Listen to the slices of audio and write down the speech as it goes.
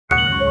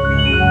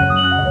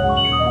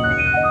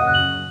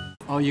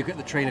you get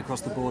the train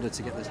across the border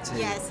to get the tea?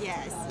 Yes,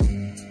 yes.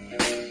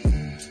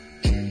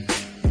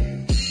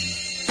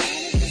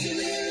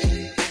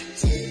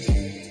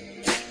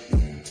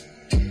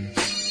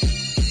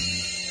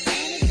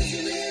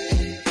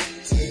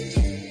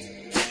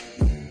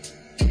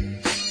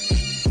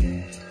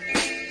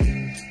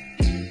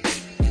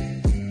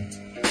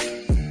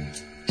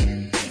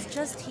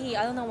 Just tea.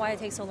 I don't know why it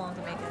takes so long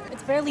to make it.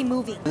 It's barely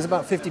moving. There's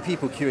about 50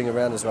 people queuing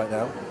around us right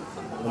now,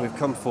 and we've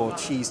come for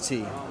cheese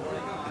tea.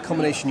 A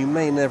combination you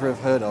may never have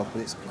heard of,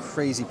 but it's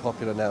crazy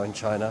popular now in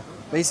China.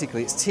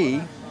 Basically, it's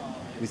tea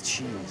with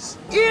cheese.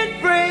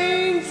 It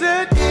brings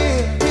a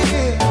day.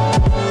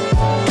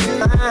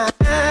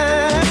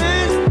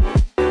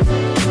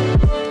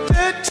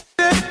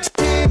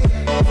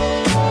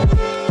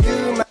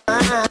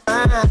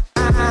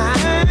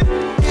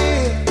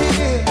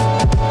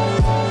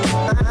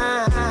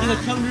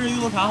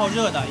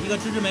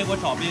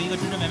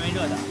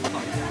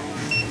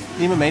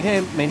你们每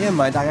天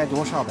买大概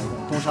多少杯？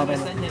多少杯？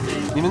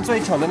你们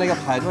最长的那个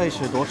排队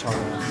是多长呢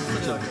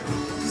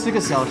？4个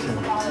小时，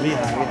厉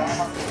害厉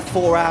害。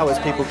4 hours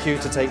people queue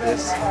to take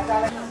this.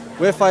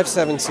 We're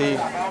 570.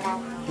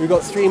 We've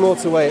got 3 more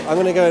to wait. I'm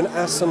going to go and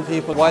ask some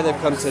people why they've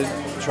come to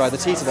try the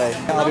tea today.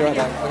 I'll be right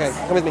back. Okay,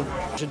 come with me.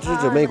 是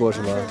准备过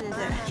是吗？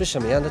是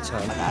什么样的茶？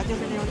就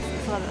是那种紫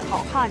色的，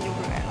好看就是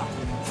没了。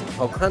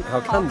好看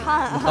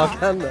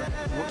的。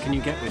What can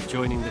you get with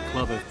joining the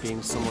club of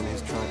being someone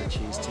who's tried a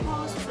cheese tea?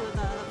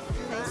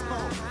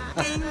 Facebook,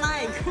 game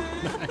like.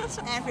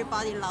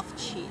 Everybody loves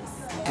cheese.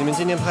 你们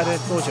今天排队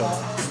多久了？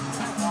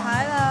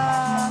排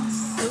了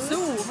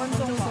15分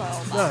钟左右吧。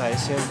那还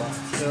行吧。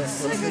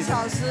4个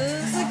小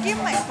时是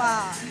Gimmick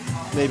吧？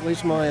为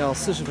什么要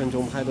40分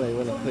钟排队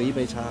为了喝一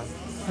杯茶？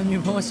他女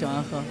朋友喜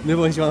欢喝。女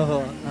朋友喜欢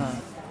喝。嗯。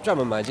专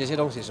门买这些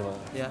东西是吗？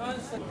 Yeah。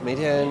每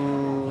天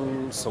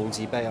送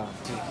几杯啊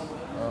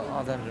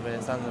？20-30杯、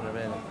30-40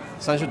杯的。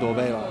30多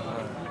杯了。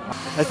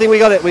I think we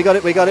got it. We got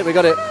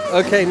it.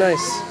 Okay,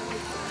 nice.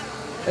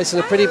 It's in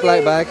a pretty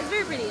black bag. It's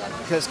very pretty.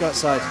 Okay, let's go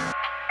outside.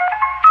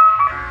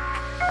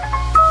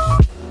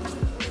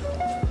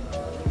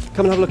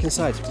 Come and have a look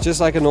inside. It's just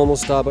like a normal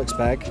Starbucks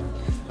bag,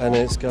 and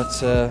it's got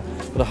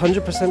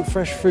 100%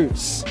 fresh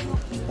fruits.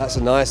 That's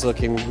a nice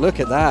looking. Look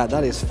at that.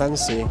 That is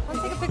fancy.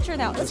 Let's take a picture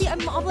now. See,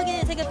 I'm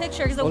obligated to take a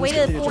picture because I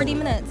waited 40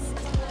 minutes.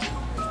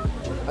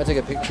 I take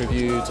a picture of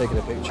you taking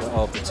a picture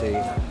of the tea.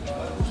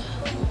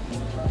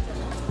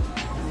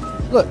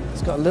 Look,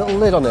 it's got a little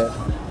lid on it.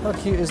 How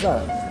cute is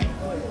that?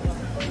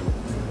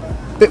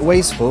 Bit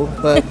wasteful,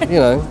 but you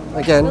know,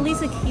 again. At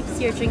least it keeps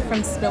your drink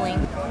from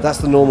spilling. That's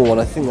the normal one.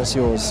 I think that's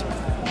yours.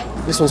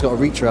 This one's got a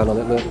reach around on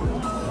it. Look.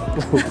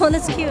 Oh,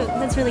 that's cute.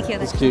 That's really cute.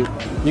 That's cute.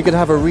 You could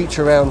have a reach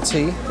around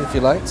tea if you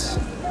liked.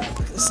 Look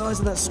at the size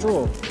of that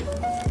straw.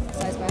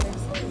 Size matters.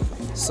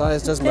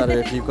 Size does matter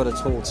if you've got a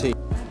tall tea.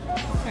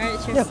 Alright,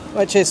 cheers. Yeah,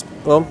 right, cheers.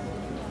 Well,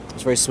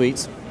 it's very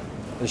sweet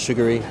and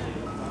sugary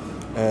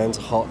and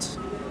hot.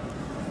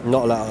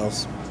 Not a lot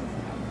else.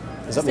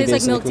 Is that me being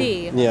like milk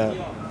cynical? tea. Yeah.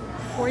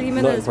 40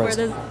 minutes for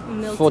the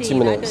milk 40 tea.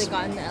 minutes. I could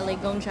have gotten LA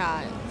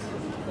Gongcha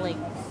like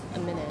a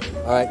minute.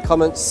 Alright,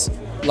 comments,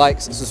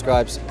 likes,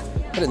 subscribes,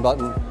 hit the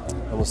button,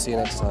 and we'll see you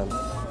next time.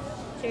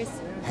 Cheers.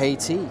 Hey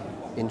tea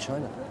in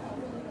China.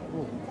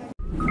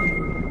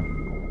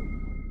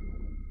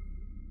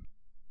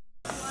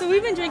 So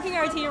we've been drinking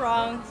our tea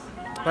wrong.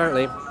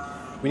 Apparently,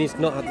 we need to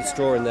not have the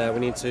straw in there. We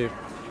need to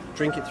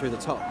drink it through the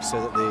top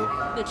so that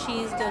the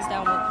cheese goes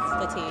down with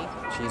the tea.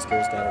 Cheese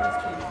goes down with the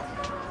tea.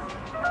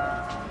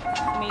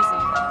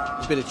 Amazing.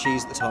 A bit of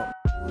cheese at the top.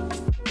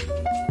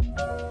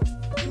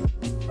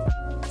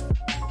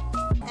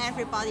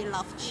 Everybody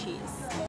loves cheese.